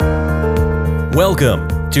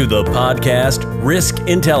Welcome to the podcast Risk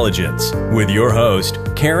Intelligence with your host,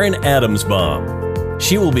 Karen Adamsbaum.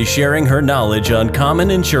 She will be sharing her knowledge on common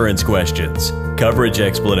insurance questions, coverage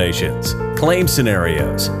explanations, claim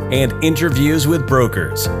scenarios, and interviews with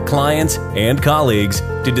brokers, clients, and colleagues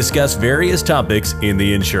to discuss various topics in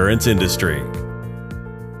the insurance industry.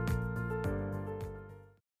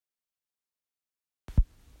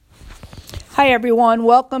 Hi, everyone.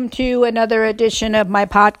 Welcome to another edition of my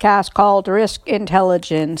podcast called Risk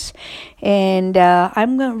Intelligence. And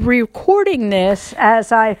I'm recording this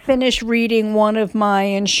as I finish reading one of my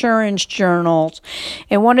insurance journals.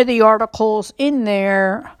 And one of the articles in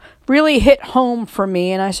there really hit home for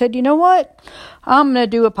me. And I said, you know what? I'm going to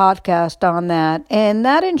do a podcast on that. And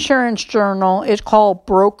that insurance journal is called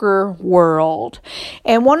Broker World.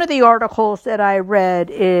 And one of the articles that I read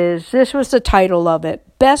this was the title of it,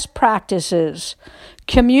 Best Practices,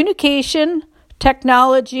 Communication,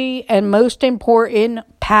 Technology, and most important,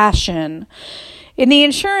 passion. In the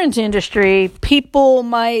insurance industry, people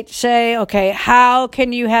might say, okay, how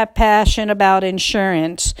can you have passion about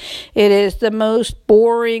insurance? It is the most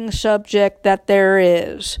boring subject that there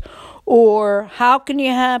is. Or how can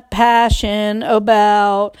you have passion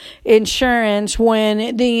about insurance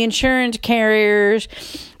when the insurance carriers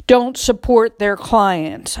don't support their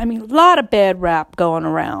clients? I mean, a lot of bad rap going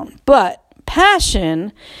around. But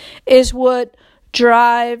passion is what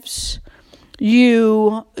drives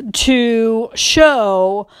you to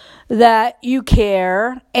show that you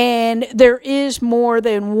care and there is more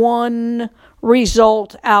than one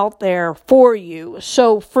result out there for you.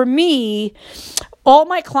 So for me, all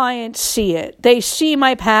my clients see it. They see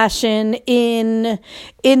my passion in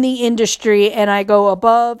the industry, and I go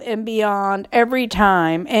above and beyond every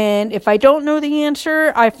time. And if I don't know the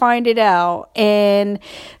answer, I find it out. And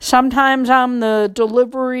sometimes I'm the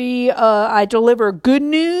delivery, I deliver good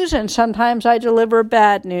news, and sometimes I deliver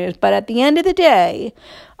bad news. But at the end of the day,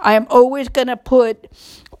 I am always going to put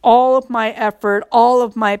all of my effort, all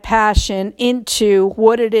of my passion into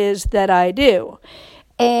what it is that I do.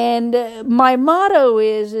 And my motto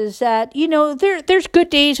is that, you know, there's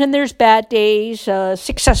good days and there's bad days,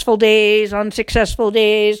 successful days, unsuccessful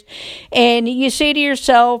days. And you say to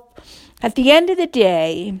yourself, at the end of the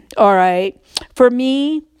day, all right, for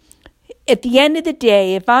me, at the end of the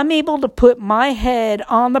day, if I'm able to put my head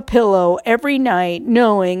on the pillow every night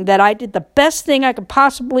knowing that I did the best thing I could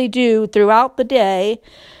possibly do throughout the day,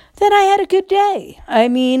 then I had a good day. I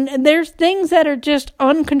mean, there's things that are just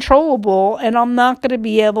uncontrollable, and I'm not going to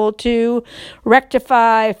be able to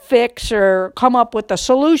rectify, fix, or come up with a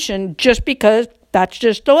solution just because that's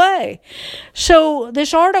just the way. So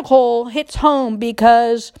this article hits home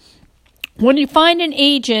because when you find an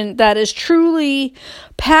agent that is truly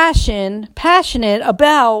passionate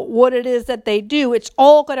about what it is that they do, it's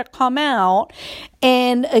all going to come out.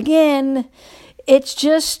 And again, it's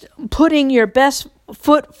just putting your best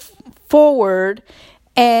foot forward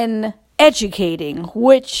and educating,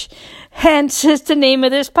 which hence is the name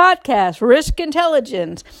of this podcast, Risk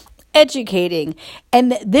Intelligence, educating.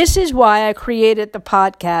 And this is why I created the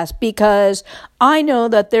podcast, because I know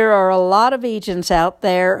that there are a lot of agents out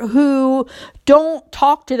there who don't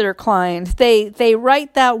talk to their clients. They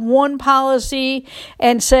write that one policy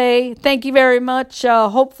and say, thank you very much.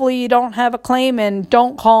 Hopefully you don't have a claim and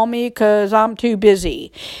don't call me because I'm too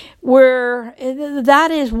busy. Where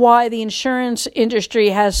that is why the insurance industry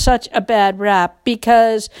has such a bad rap,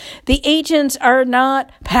 because the agents are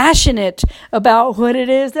not passionate about what it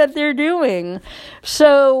is that they're doing.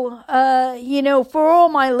 So, for all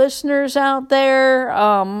my listeners out there,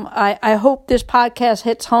 I hope this podcast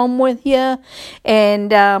hits home with you,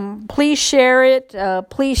 and please share it.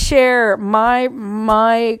 Please share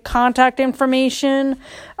my contact information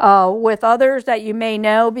with others that you may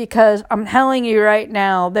know, because I'm telling you right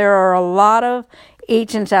now, there are a lot of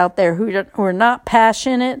agents out there who are not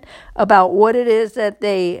passionate about what it is that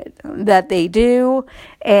they do,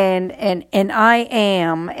 and I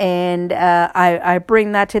am, and I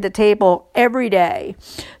bring that to the table every day.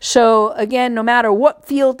 So again, no matter what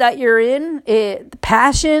field that you're in,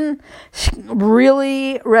 passion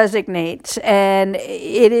really resonates, and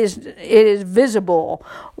it is visible.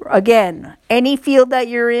 Again, any field that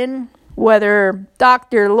you're in, whether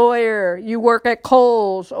doctor, lawyer, you work at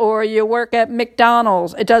Kohl's or you work at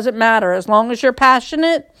McDonald's, it doesn't matter. As long as you're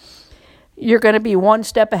passionate, you're going to be one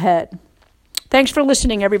step ahead. Thanks for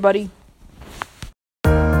listening, everybody.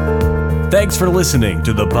 Thanks for listening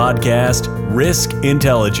to the podcast Risk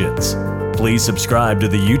Intelligence. Please subscribe to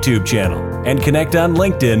the YouTube channel and connect on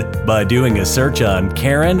LinkedIn by doing a search on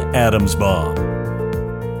Karen Adamsbaum.